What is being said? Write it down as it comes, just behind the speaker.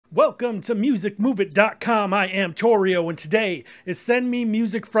Welcome to musicmoveit.com. I am Torio, and today is Send Me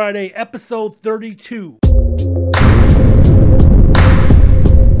Music Friday, episode 32.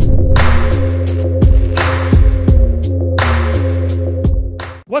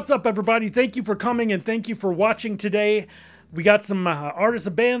 What's up, everybody? Thank you for coming and thank you for watching today. We got some artists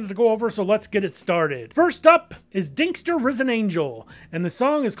and bands to go over, so let's get it started. First up is Dinkster Risen Angel, and the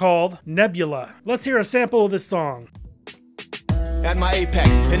song is called Nebula. Let's hear a sample of this song. At my apex,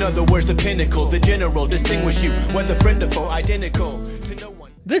 in other words, the pinnacle, the general, distinguish you, whether friend or foe, identical to no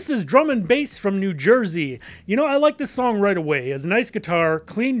one. This is Drum and Bass from New Jersey. You know, I like this song right away. It has a nice guitar,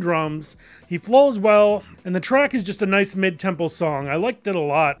 clean drums, he flows well, and the track is just a nice mid-tempo song. I liked it a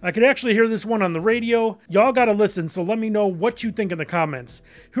lot. I could actually hear this one on the radio. Y'all gotta listen, so let me know what you think in the comments.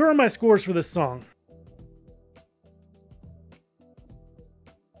 Here are my scores for this song.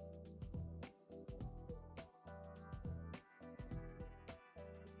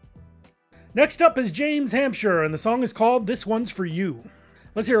 Next up is James Hampshire, and the song is called This One's For You.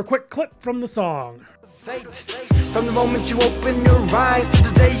 Let's hear a quick clip from the song. From the moment you open your eyes to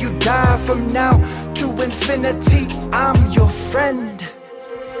the day you die, from now to infinity, I'm your friend.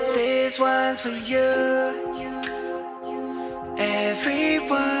 This one's for you.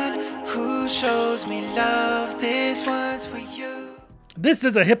 Everyone who shows me love, this one's for you. This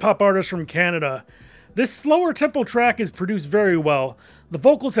is a hip-hop artist from Canada. This slower tempo track is produced very well. The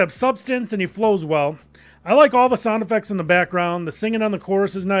vocals have substance and he flows well. I like all the sound effects in the background, the singing on the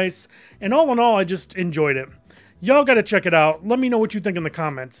chorus is nice, and all in all, I just enjoyed it. Y'all gotta check it out. Let me know what you think in the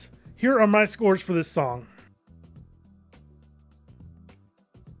comments. Here are my scores for this song.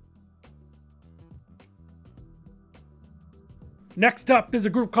 Next up is a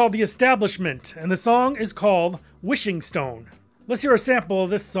group called The Establishment, and the song is called Wishing Stone. Let's hear a sample of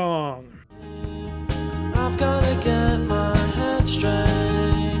this song. I've gotta get my head straight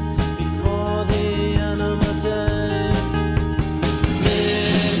before the end of my day.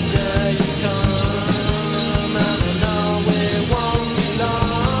 Middays come and I know it won't be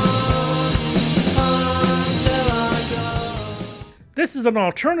long until I go. This is an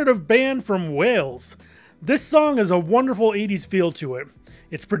alternative band from Wales. This song has a wonderful 80s feel to it.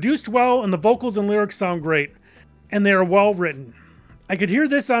 It's produced well and the vocals and lyrics sound great, and they are well written. I could hear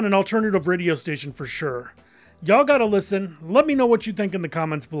this on an alternative radio station for sure. Y'all gotta listen. Let me know what you think in the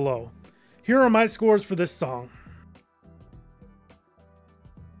comments below. Here are my scores for this song.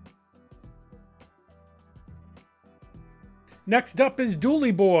 Next up is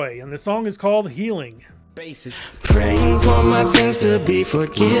Dooley Boy, and the song is called Healing. Basis. Praying for my sins to be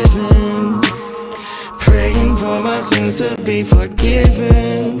forgiven. Praying for my sins to be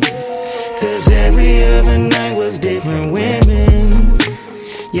forgiven. 'Cause every other night was different women.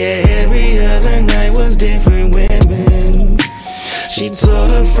 Yeah, every other night was different women. She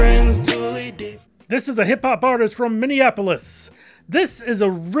told her friends totally different. This is a hip-hop artist from Minneapolis. This is a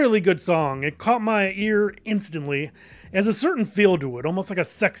really good song. It caught my ear instantly. It has a certain feel to it, almost like a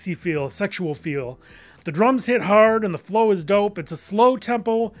sexy feel, sexual feel. The drums hit hard and the flow is dope. It's a slow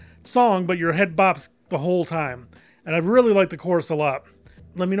tempo song, but your head bops the whole time. And I really like the chorus a lot.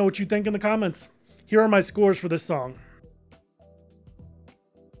 Let me know what you think in the comments. Here are my scores for this song.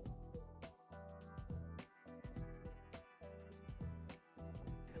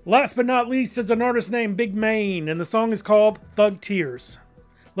 Last but not least is an artist named Big Maine, and the song is called Thug Tears.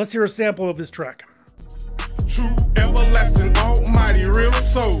 Let's hear a sample of this track. True, everlasting, almighty, real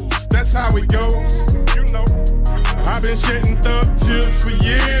souls. That's how it goes. You know, I've been shedding thug tears for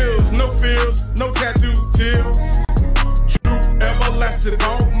years. No fears, no tattoo tears. True, everlasting,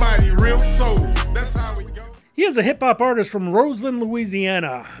 almighty, real souls. That's how it goes. He is a hip-hop artist from Roseland,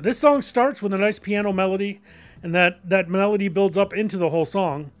 Louisiana. This song starts with a nice piano melody, and that melody builds up into the whole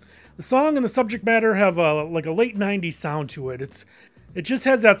song. The song and the subject matter have like a late 90s sound to it. It just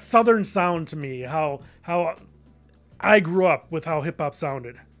has that southern sound to me, how I grew up with how hip-hop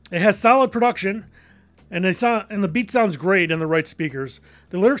sounded. It has solid production, and the beat sounds great in the right speakers.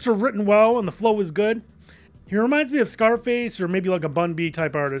 The lyrics are written well, and the flow is good. He reminds me of Scarface or maybe like a Bun B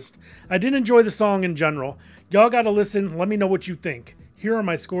type artist. I did enjoy the song in general. Y'all gotta listen. Let me know what you think. Here are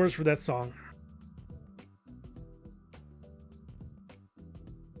my scores for that song.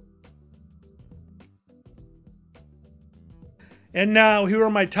 And now, here are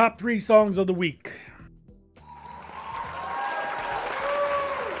my top 3 songs of the week.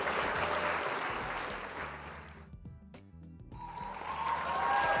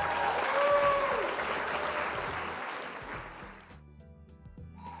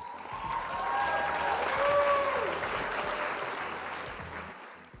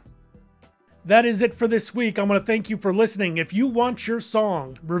 That is it for this week. I want to thank you for listening. If you want your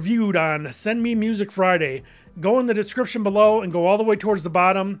song reviewed on Send Me Music Friday, go in the description below and go all the way towards the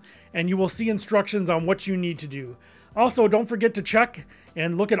bottom, and you will see instructions on what you need to do. Also, don't forget to check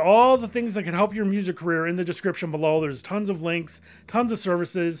and look at all the things that can help your music career in the description below. There's tons of links, tons of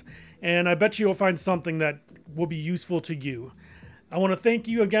services, and I bet you'll find something that will be useful to you. I want to thank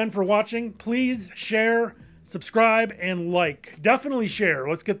you again for watching. Please share, subscribe, and like. Definitely share.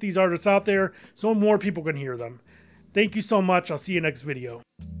 Let's get these artists out there so more people can hear them. Thank you so much. I'll see you next video.